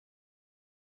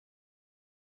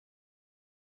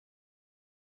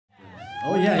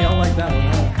Oh yeah, y'all like that one,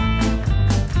 huh?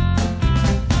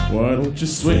 Why don't you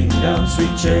swing down,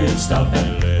 sweet chariot, stop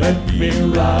and let me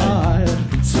ride?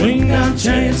 Swing down,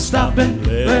 chariot, stop and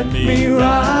let me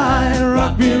ride.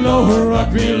 Rock me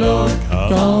low,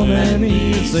 calm and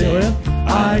easy. Well,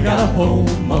 I got a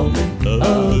home on the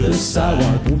other side.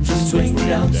 Why don't you swing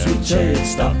down, sweet chariot,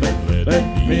 stop and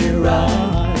let me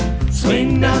ride?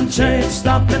 Swing down, chariot,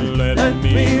 stop and let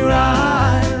me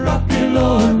ride. Rock me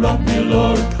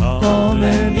low, calm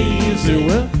and easy.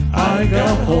 Well, I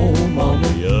got home on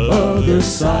the other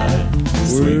side.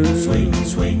 Swing, swing,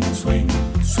 swing, swing,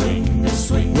 swing,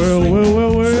 swing, well,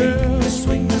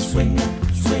 swing, swing, swing,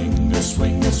 swing,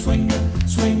 swing, swing, swing,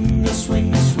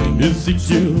 swing, swing.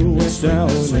 Ezekiel went down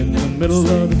in the middle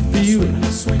of the field,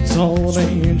 saw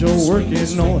an angel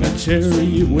working on a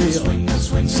chariot wheel.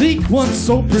 Zeke wasn't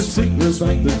so particular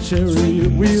about the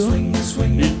chariot wheel.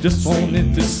 He just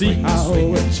wanted to see how a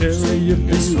chariot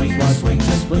feels. Why don't you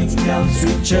swing down,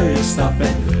 sweet chariot, stop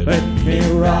and let me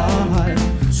ride?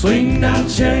 Swing down,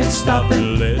 chariot, stop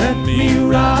and let me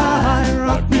ride.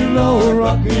 Rock me low,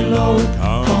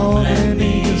 calm and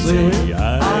easy.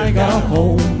 I got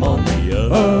home on the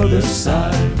other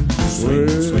side. Swing,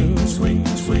 swing, swing,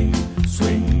 swing,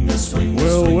 swing, swing,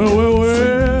 well,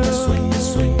 swing, swing,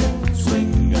 swing,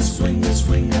 swing, swing,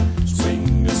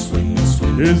 swing, swing,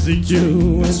 swing.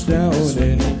 Ezekiel went down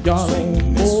and he got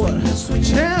on board.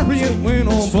 Chariot went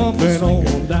on bumping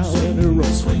on down the road.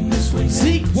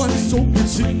 Zeke wasn't so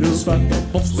particular about the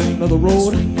bumping of the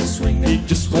road. He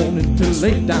just wanted to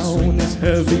lay down his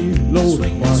heavy load. Why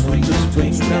don't you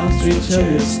swing down, sweet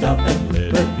chariot, stop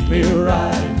and let me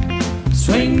ride?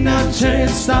 Swing down, chariot,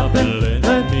 stop and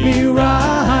let me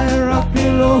ride. Rock me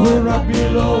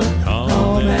low,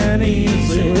 calm and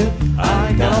easy.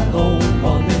 I got home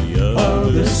on the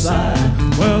other side.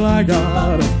 Well, I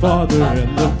got a father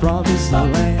in the promised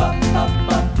land.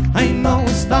 Ain't no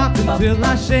stopping till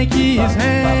I shake his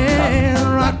hand.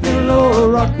 Rock me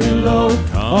low,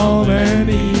 calm and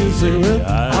easy. Well,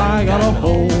 I got a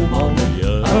home on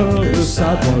the other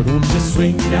side. Why don't you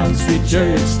swing down, sweet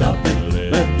chariot, stop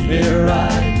and let me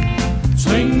ride?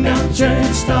 Swing down,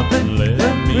 chariot, stop and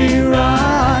let me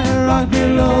ride. Rock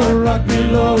me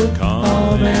low,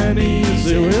 calm and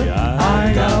easy. Well,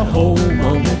 I got a home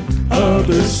on the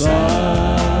other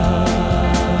side.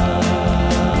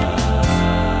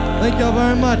 Thank y'all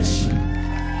very much.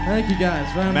 Thank you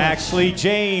guys very much. Maxlee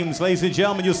James, ladies and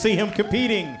gentlemen, you'll see him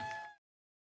competing